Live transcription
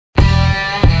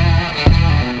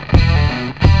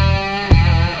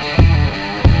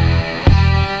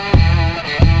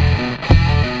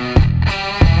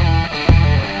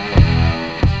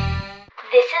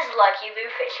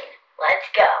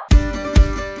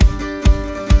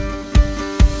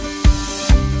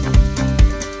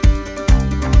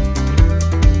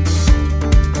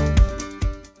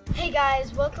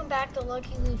back to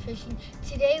Lucky Louie Fishing.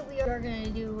 Today we are going to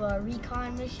do a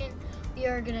recon mission. We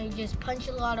are going to just punch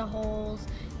a lot of holes.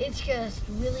 It's just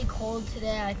really cold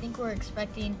today. I think we're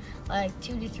expecting like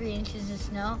 2 to 3 inches of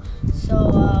snow.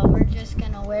 So we're just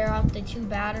going to wear out the 2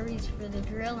 batteries for the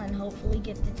drill and hopefully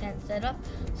get the tent set up.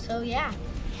 So yeah,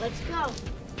 let's go.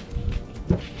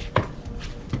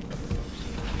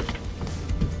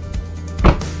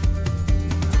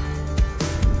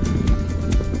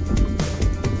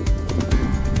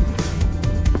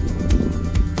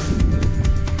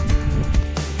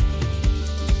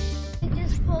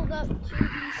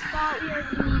 We are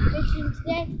going to be fishing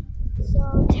today,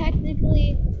 so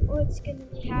technically what's going to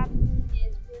be happening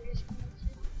is we're just going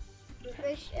to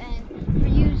fish, and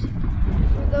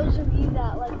for those of you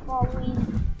that like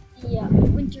following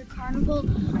the winter carnival,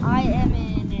 I am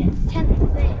in 10th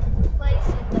place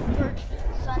in the perch,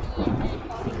 sunny, and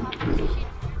quality competition.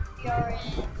 We are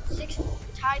in 6th,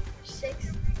 tied for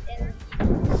 6th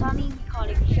in the sunny. We caught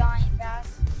a giant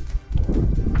bass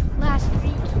last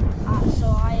week, so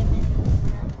I am in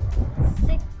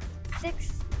 6.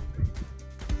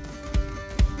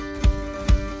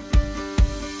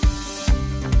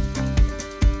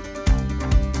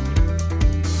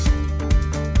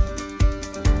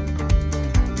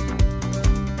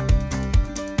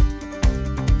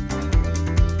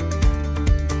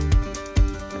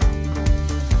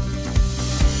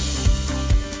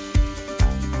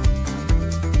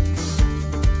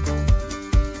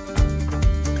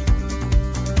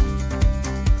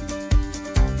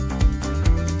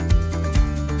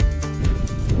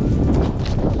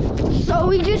 So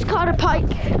we just caught a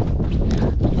pike.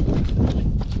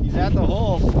 He's at the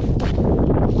hole.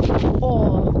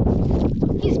 Oh,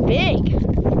 he's big.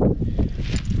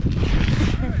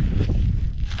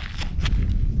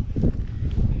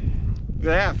 Look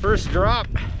at that, first drop.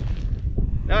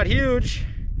 Not huge,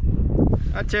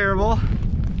 not terrible.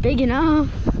 Big enough.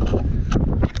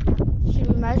 Should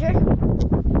we measure?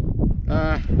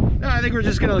 No, I think we're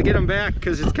just gonna get him back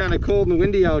because it's kind of cold and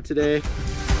windy out today.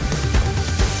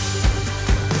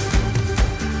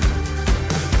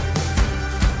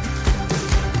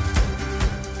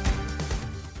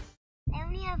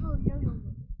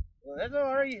 Well, that's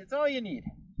all right. It's all you need.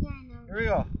 Yeah, I know. Here we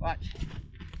go. Watch.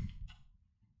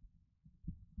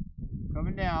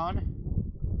 Coming down.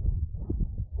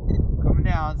 Coming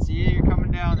down. See, you're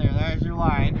coming down there. There's your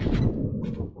line.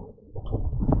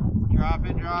 Drop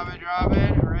it, drop it, drop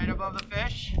it. Right above the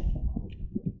fish.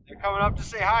 They're coming up to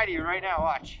say hi to you right now.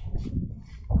 Watch.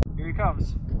 Here he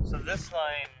comes. So this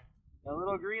line, the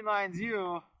little green line's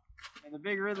you, and the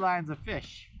big red line's a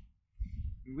fish.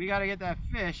 And we got to get that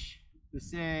fish to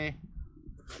say,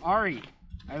 Ari,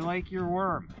 I like your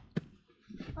worm.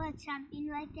 Or something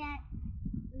like that.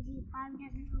 He probably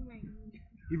doesn't know my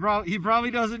name. He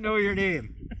probably doesn't know your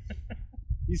name.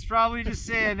 He's probably just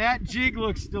saying, that jig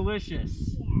looks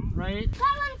delicious. Yeah. Right?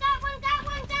 Got one, got one, got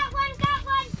one, got one, got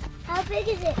one. How big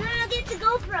is it? No, I'll get the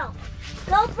GoPro.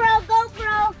 GoPro,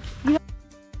 GoPro.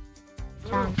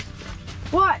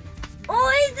 What?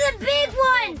 Oh, it's a big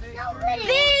one! No,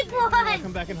 big one! I'll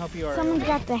come back and help you. Someone's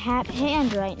got the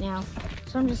hand right now,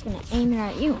 so I'm just gonna aim it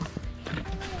at you.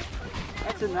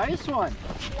 That's a nice one.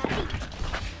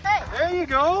 Hey. There you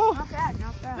go. Not bad,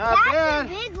 not bad. Not bad.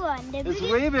 That's a big one. It's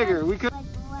way bigger. We could.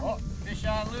 Oh, fish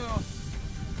on Lou.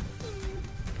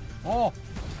 Oh,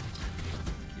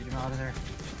 get him out of there.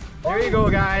 There you go,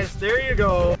 guys. There you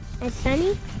go. That's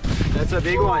Sunny. That's a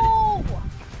big one.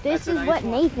 This is nice what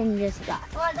one. Nathan just got.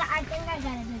 Well, I think I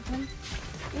got a big one.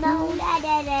 No,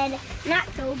 not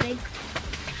so big.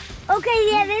 Okay,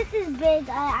 yeah, this is big.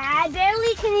 I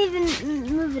barely can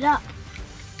even move it up.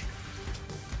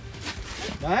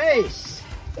 Nice.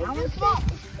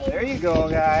 There you go,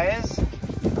 guys.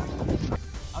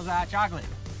 How's that chocolate?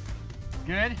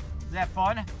 Good? Is that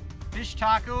fun? Fish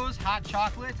tacos, hot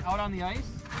chocolate out on the ice.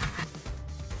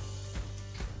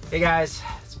 Hey guys,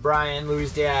 it's Brian,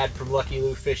 Louie's dad from Lucky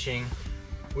Louie Fishing.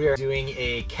 We are doing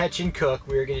a catch and cook.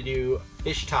 We are going to do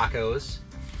fish tacos.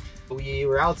 We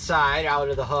were outside, out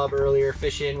of the hub earlier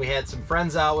fishing. We had some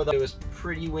friends out with us. It was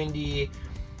pretty windy.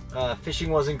 Fishing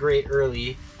wasn't great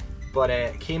early, but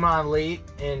it came on late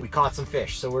and we caught some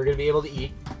fish. So we're going to be able to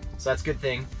eat. So that's a good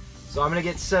thing. So I'm going to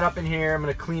get set up in here. I'm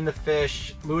going to clean the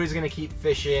fish. Louie's going to keep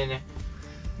fishing.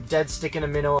 Dead sticking a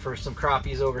minnow for some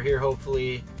crappies over here,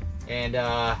 hopefully. And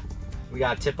we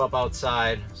got a tip up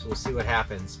outside, so we'll see what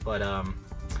happens. But I'm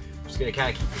just gonna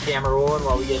kind of keep the camera rolling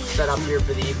while we get set up here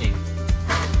for the evening.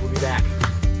 We'll be back.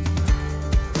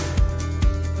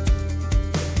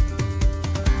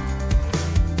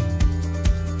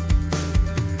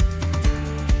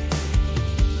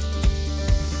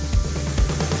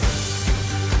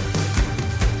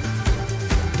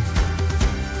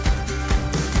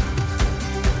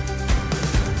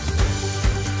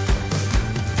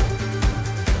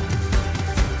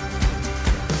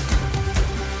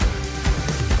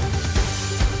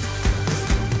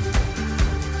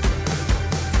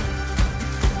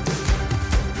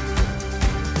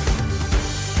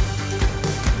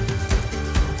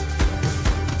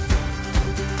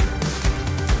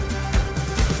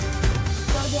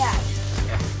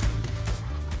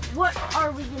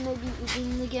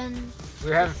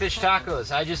 We're having fish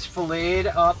tacos. I just filleted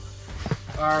up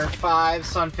our 5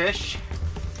 sunfish.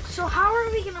 So how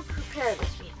are we gonna prepare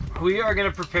this meal? We are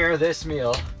gonna prepare this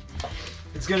meal.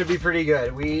 It's gonna be pretty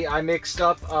good. I mixed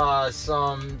up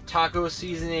some taco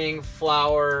seasoning,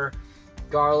 flour,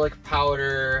 garlic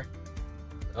powder,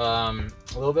 a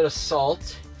little bit of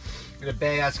salt in a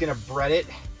bag. I was gonna bread it.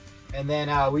 And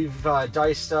then we've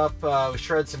diced up, we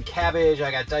shredded some cabbage.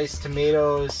 I got diced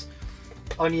tomatoes,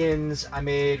 onions. I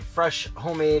made fresh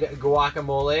homemade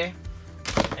guacamole.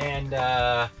 And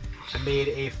I made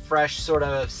a fresh sort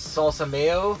of salsa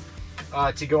mayo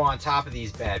to go on top of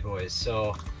these bad boys.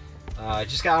 So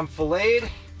just got them filleted,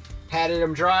 patted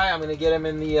them dry. I'm gonna get them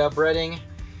in the breading,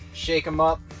 shake them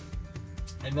up.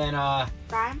 And then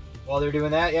while they're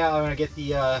doing that, yeah, I'm gonna get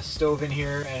the stove in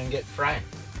here and get frying.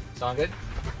 Sound good?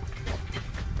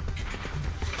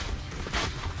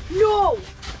 No!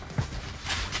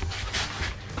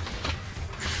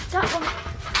 That one.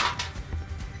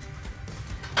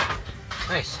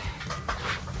 Nice.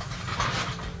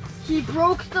 He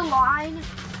broke the line.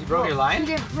 You broke your line? He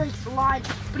didn't break the line,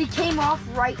 but he came off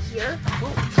right here.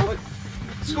 What?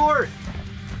 Scored!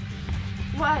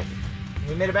 What?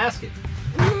 We made a basket.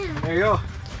 There you go.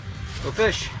 Go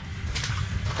fish.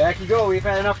 Back you go. We've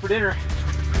had enough for dinner.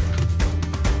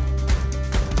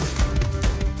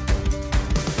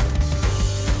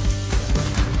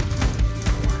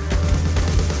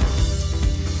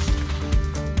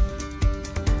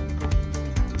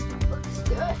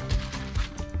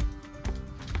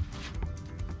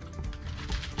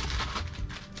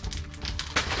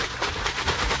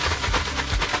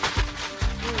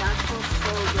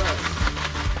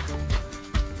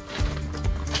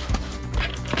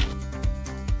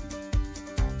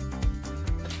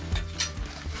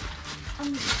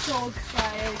 I'm so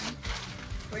excited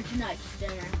for tonight's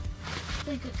dinner. I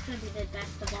think it's going to be the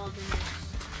best of all dinners.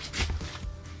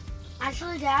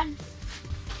 Actually, Dad,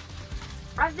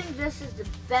 I think this is the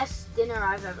best dinner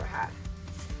I've ever had.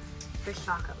 Fish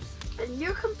tacos. And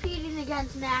you're competing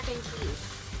against mac and cheese.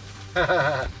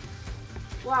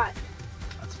 What?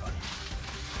 That's funny.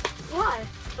 What?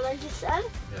 What I just said?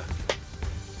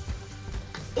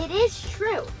 Yeah. It is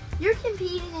true. You're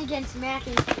competing against mac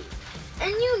and cheese. And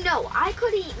you know, I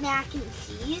could eat mac and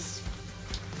cheese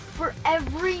for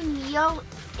every meal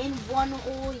in one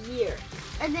whole year.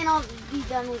 And then I'll be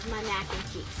done with my mac and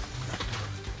cheese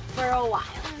for a while.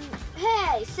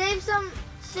 Hey, save some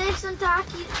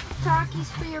Takis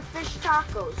for your fish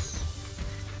tacos.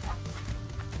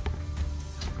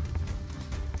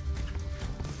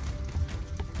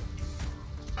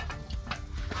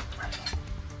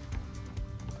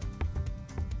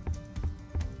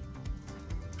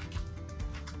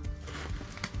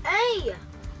 Hey,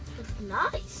 that's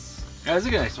nice. That's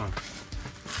a nice one.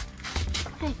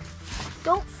 Hey,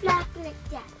 don't flap like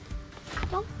that.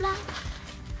 Don't flap.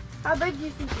 How big do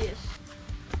you think he is?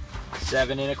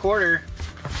 7 1/4.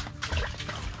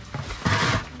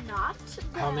 Not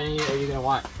bad. How many are you gonna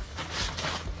want?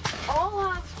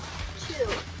 I'll have 2.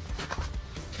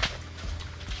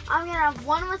 I'm gonna have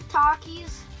one with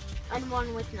Takis and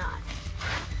one with not.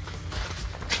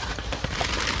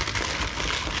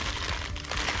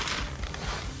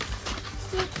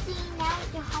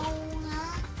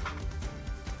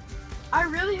 I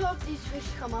really hope these fish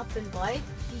come up and bite,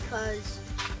 because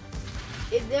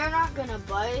if they're not gonna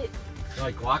bite, You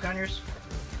like guac on yours?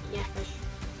 yeah, fish.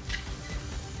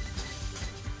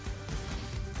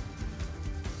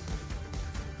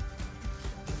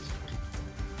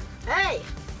 Hey,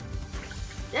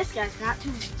 this guy's not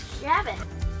too shabby.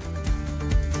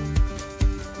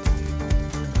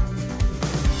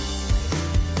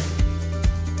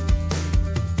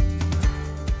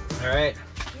 All right.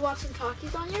 You want some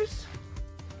Takis on yours?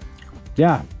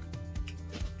 Yeah.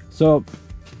 So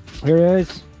here it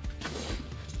is.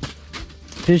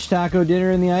 Fish taco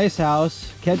dinner in the ice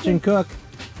house. Catch and cook.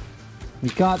 We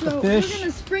caught the fish. We're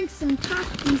gonna sprinkle some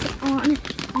Takis on the.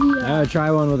 I'm gonna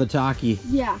try one with a Taki.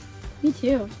 Yeah, me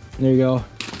too. There you go.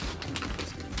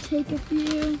 Take a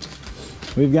few.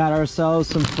 We've got ourselves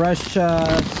some fresh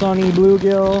sunny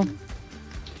bluegill.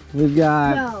 We've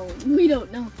got No, we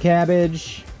don't know.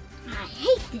 cabbage, I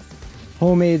hate this.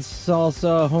 homemade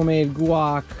salsa, homemade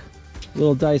guac,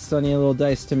 little diced onion, little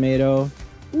diced tomato.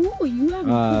 Ooh, you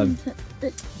have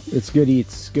It's good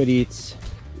eats, good eats.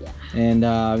 Yeah. And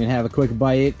I'm gonna have a quick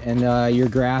bite, and your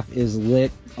graph is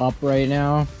lit up right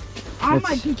now. I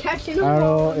might be catching them. I don't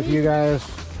know if you guys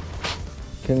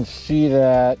can see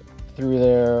that through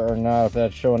there or not, if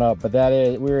that's showing up, but that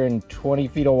is, we're in 20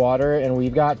 feet of water, and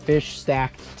we've got fish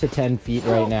stacked to 10 feet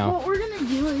right now. What we're gonna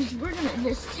do is we're gonna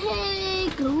just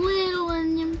take a little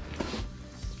onion,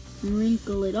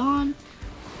 Wrinkle it on.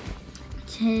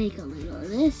 Take a little of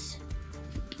this.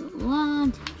 Take a little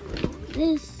on. Take a little of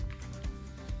this.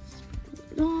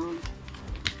 Put it on.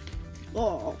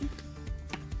 Oh,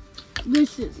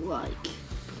 this is like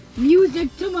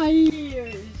music to my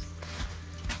ears.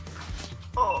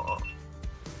 Oh.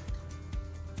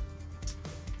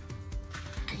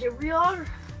 Here we are.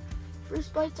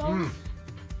 First bites on.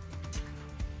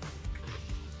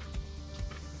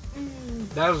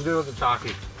 That was good with the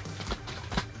Taki.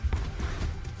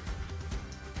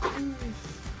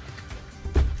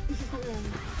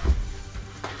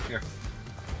 Here.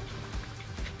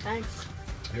 Thanks.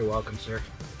 You're welcome, sir.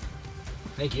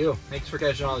 Thank you. Thanks for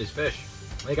catching all these fish.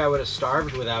 I think I would have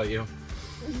starved without you.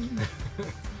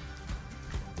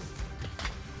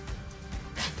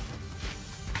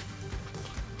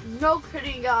 No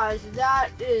kidding, guys. That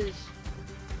is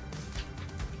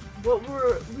what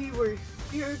we were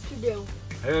here to do.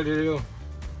 Hey, do you?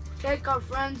 Take our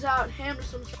friends out, hammer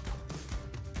some.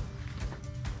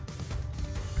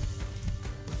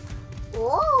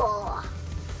 Oh,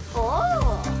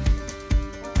 oh.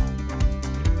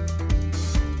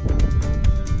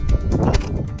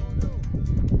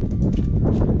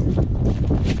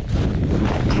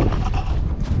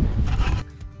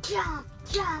 Jump,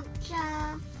 jump,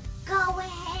 jump. Go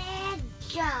ahead,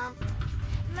 jump.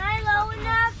 Am I low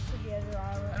enough?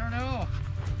 I don't know.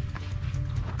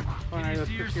 Can you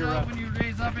see yourself when you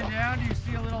raise up and down? Do you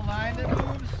see a little line that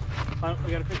moves?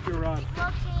 We gotta pick your rod.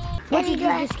 What did you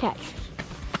just catch?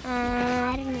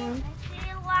 I don't know. I see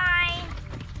a line.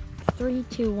 3,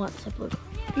 2, 1, simple.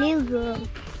 New girl.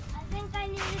 I think I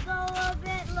need to go a little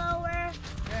bit lower.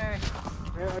 Okay.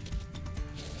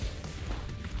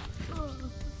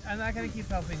 I'm not gonna keep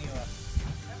helping you up.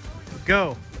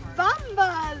 Go.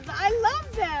 Bambas! I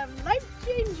love them! Life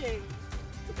changing!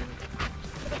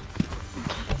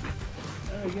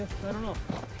 I guess, I don't know.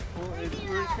 Well, we're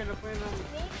just gonna plan on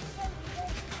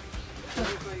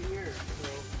right here. So.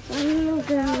 I don't know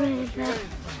where I'm ready for.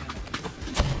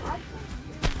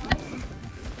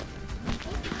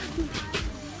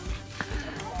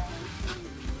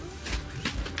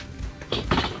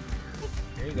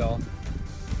 There you go.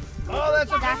 Oh,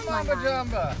 that's a That's big my mamba line.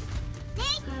 jamba.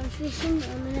 I'm fishing. I'm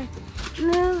gonna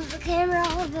move the camera a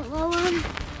little bit lower.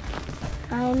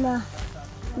 I'm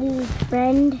Louie's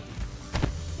friend.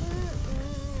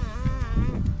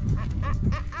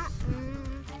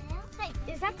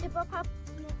 Is that Dipper Pop?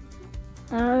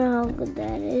 I don't know how good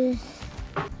that is.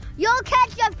 You'll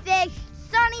catch a fish.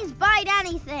 Sonny's bite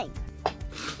anything.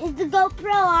 Is the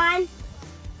GoPro on?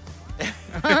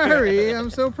 Harry, I'm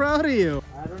so proud of you.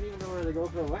 I don't even know where the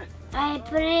GoPro went. I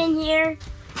put it in here.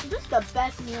 This is the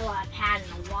best meal I've had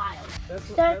in a while.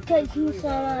 Start cooking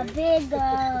some big,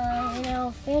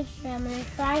 fish. I'm gonna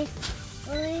try.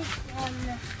 Louie,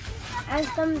 add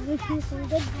some good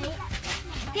bait.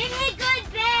 Give me good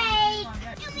bait.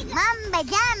 Mamba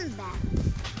jamba.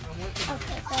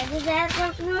 Okay, so I just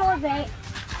add some more bait.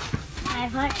 I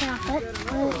have hot chocolate.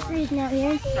 Oh, it's freezing out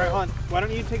here. All right, hon, why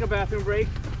don't you take a bathroom break?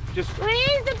 Just Where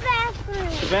is the bathroom?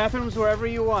 the bathroom's wherever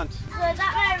you want. So I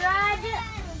got my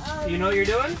rod. You know what you're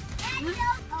doing?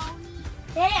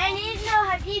 Hey, I need to know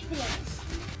how deep it is.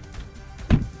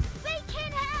 We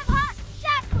can have hot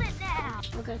chocolate now.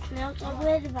 Okay, so now it's all the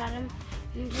way at the bottom.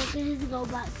 And just going to go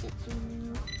about 6.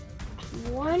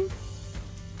 1,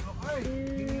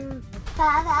 2,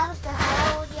 5 hours to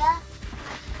hold ya.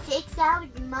 6 hours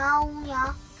to moan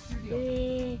ya.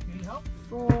 3,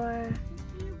 4.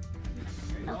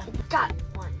 Okay, got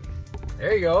one.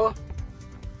 There you go.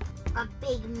 A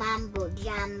big mambo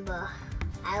jumbo.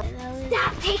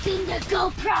 Stop taking the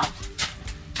GoPro.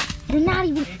 You're not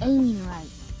even aiming right.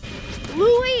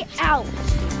 Louie out.